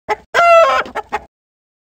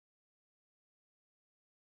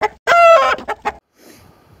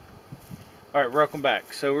Alright, welcome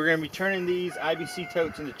back. So we're going to be turning these IBC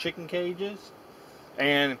totes into chicken cages.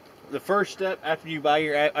 And the first step after you buy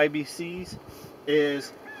your IBCs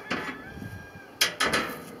is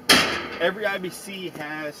every IBC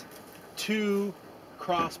has two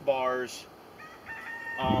crossbars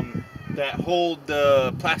that hold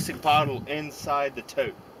the plastic bottle inside the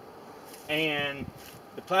tote. And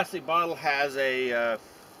the plastic bottle has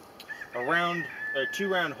two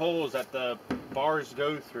round holes that the bars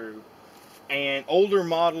go through. And older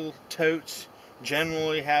model totes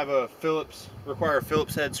generally have require a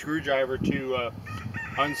Phillips head screwdriver to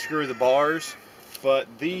unscrew the bars, but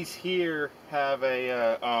these here have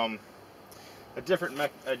a different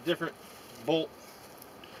bolt,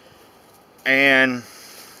 and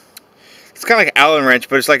it's kind of like an Allen wrench,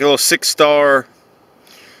 but it's like a little 6-star.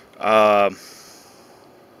 I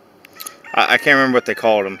can't remember what they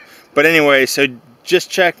called them, but anyway, so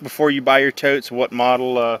just check before you buy your totes what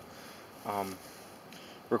model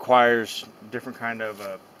requires different kind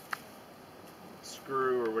of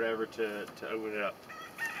screw or whatever to open it up.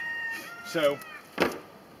 So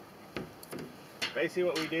basically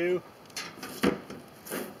what we do is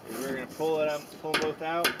we're going to pull them both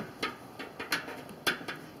out,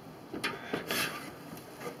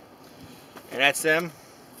 and that's them.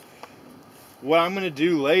 What I'm going to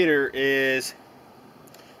do later is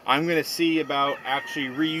I'm going to see about actually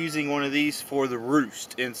reusing one of these for the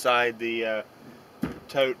roost inside the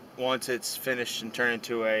tote once it's finished and turned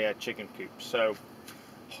into a chicken coop. So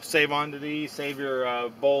save onto these, save your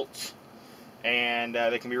bolts, and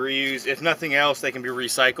they can be reused. If nothing else, they can be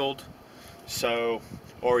recycled, so,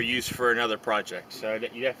 or used for another project. So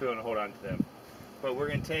you definitely want to hold on to them. But we're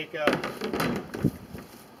going to take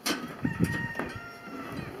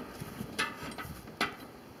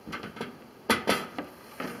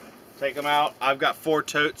them out. I've got 4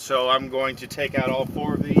 totes, so I'm going to take out all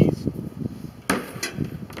 4 of these.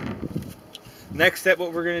 Next step,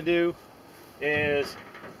 what we're going to do is,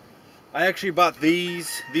 I actually bought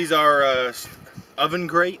these. These are oven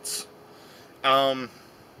grates, and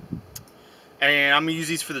I'm gonna use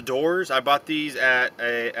these for the doors. I bought these at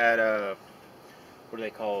a what are they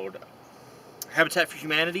called? Habitat for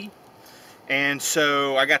Humanity, and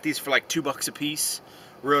so I got these for like $2 a piece,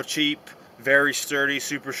 real cheap, very sturdy,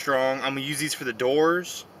 super strong. I'm gonna use these for the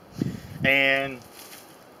doors, and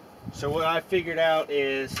so what I figured out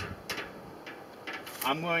is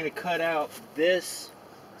I'm going to cut out this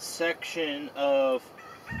section of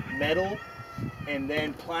metal and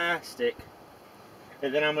then plastic,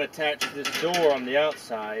 and then I'm going to attach this door on the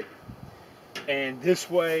outside, and this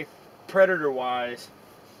way, predator wise,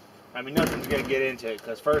 I mean, nothing's going to get into it,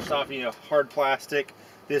 because first off, you know, hard plastic,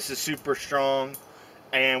 this is super strong,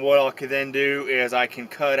 and what I could then do is I can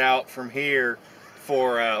cut out from here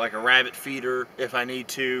for like a rabbit feeder if I need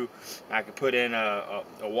to. I could put in a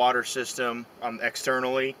water system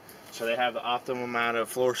externally, so they have the optimum amount of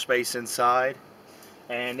floor space inside.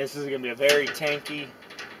 And this is going to be a very tanky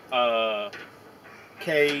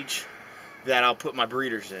cage that I'll put my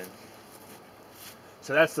breeders in.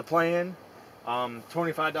 So that's the plan.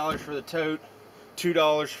 $25 for the tote,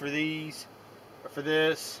 $2 for these, for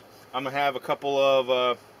this. I'm going to have a couple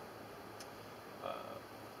of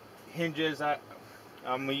hinges. Some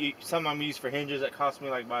I'm gonna use for hinges that cost me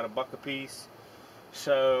like about $1 a piece.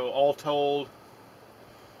 So all told,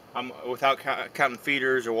 without counting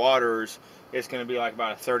feeders or waters, it's gonna be like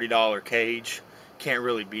about a $30 cage. Can't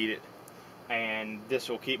really beat it. And this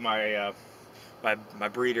will keep my my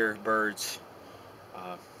breeder birds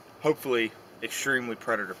hopefully extremely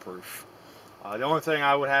predator proof. The only thing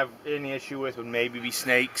I would have any issue with would maybe be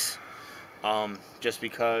snakes, just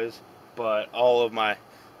because. But all of my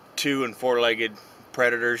 2- and 4-legged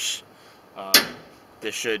predators,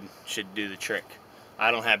 this should do the trick.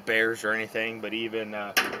 I don't have bears or anything, but even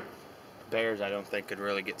bears I don't think could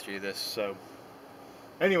really get through this. So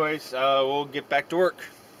anyways, we'll get back to work.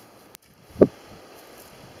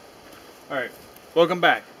 Alright, welcome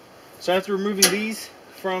back. So after removing these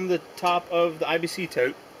from the top of the IBC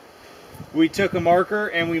tote, we took a marker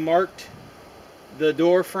and we marked the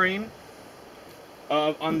door frame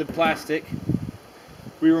on the plastic.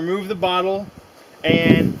 We removed the bottle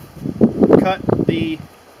and cut the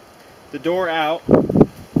door out,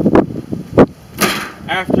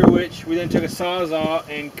 after which we then took a sawzall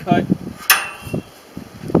and cut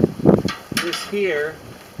this here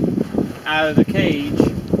out of the cage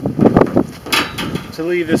to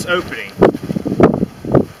leave this opening.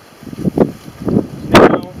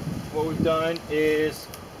 Now what we've done is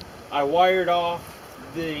I wired off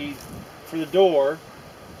for the door,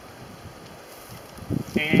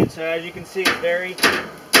 and so as you can see, it's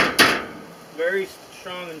very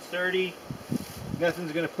strong and sturdy.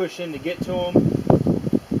 Nothing's going to push in to get to them.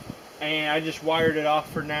 And I just wired it off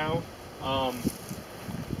for now.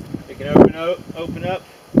 It can open up,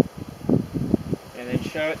 and then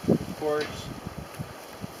shut, of course.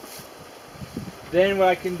 Then what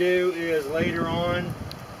I can do is later on,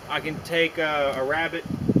 I can take a rabbit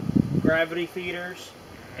gravity feeders,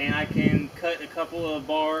 and I can cut a couple of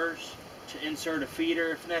bars to insert a feeder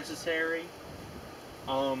if necessary.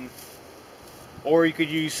 Or you could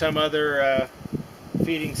use some other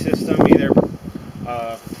feeding system, either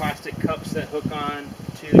plastic cups that hook on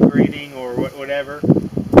to the grating or whatever.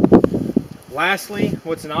 Lastly,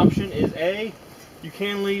 what's an option is you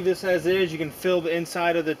can leave this as is. You can fill the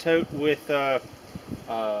inside of the tote with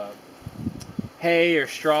hay or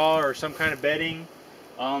straw or some kind of bedding.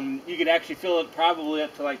 You could actually fill it probably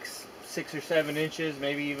up to like 6 or 7 inches,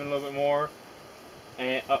 maybe even a little bit more,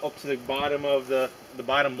 and up to the bottom of the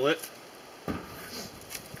bottom lip.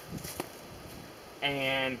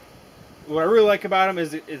 And what I really like about them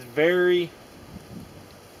is it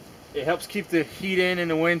helps keep the heat in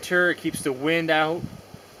the winter. It keeps the wind out,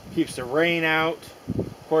 keeps the rain out.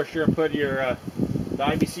 Of course, you're gonna put your the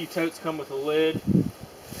IBC totes come with a lid.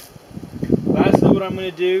 Lastly, what I'm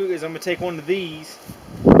going to do is I'm going to take one of these,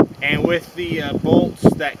 and with the bolts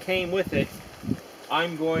that came with it,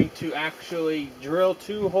 I'm going to actually drill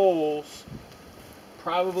 2 holes,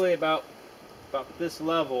 probably about this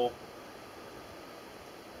level,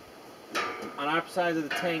 on opposite sides of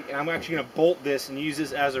the tank, and I'm actually going to bolt this and use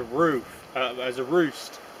this as a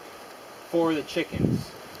roost for the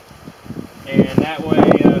chickens. And that way,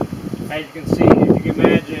 as you can see, if you can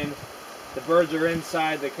imagine, the birds are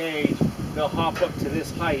inside the cage. They'll hop up to this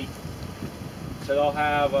height, so they'll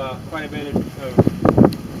have quite a bit of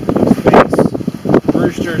space.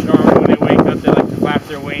 Roosters normally, when they wake up, they like to flap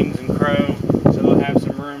their wings and crow, so they'll have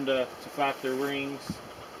some room to flap their wings.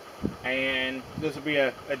 And this will be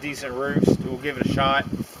a decent roost. We'll give it a shot.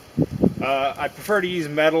 I prefer to use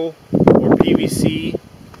metal or PVC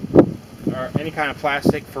or any kind of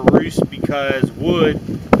plastic for roost, because wood,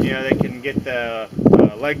 they can get the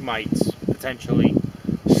leg mites potentially.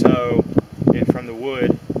 So from the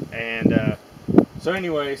wood, and so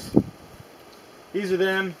anyways, these are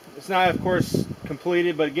them. It's not, of course,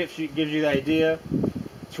 completed, but it gives you the idea.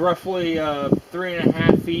 It's roughly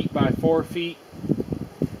 3.5 feet by 4 feet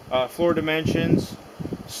floor dimensions.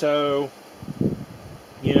 So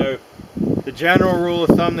the general rule of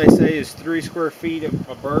thumb, they say, is 3 square feet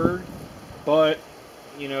a bird, but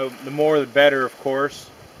the more the better, of course.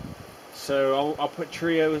 So I'll put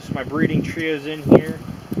trios, my breeding trios, in here,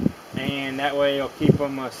 and that way I'll keep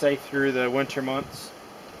them safe through the winter months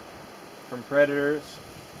from predators.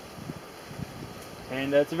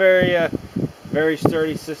 And it's a very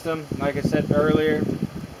sturdy system. Like I said earlier,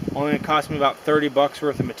 only cost me about 30 bucks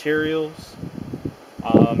worth of materials.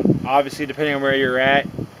 Obviously, depending on where you're at,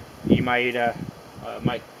 you might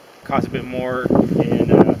cost a bit more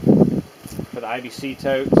for the IBC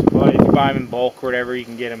totes, but if you buy them in bulk or whatever, you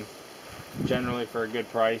can get them generally for a good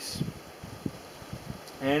price.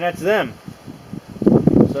 And that's them.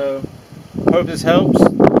 So hope this helps.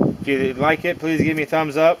 If you like it, please give me a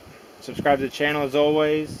thumbs up, subscribe to the channel as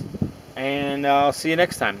always, and I'll see you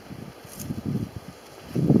next time.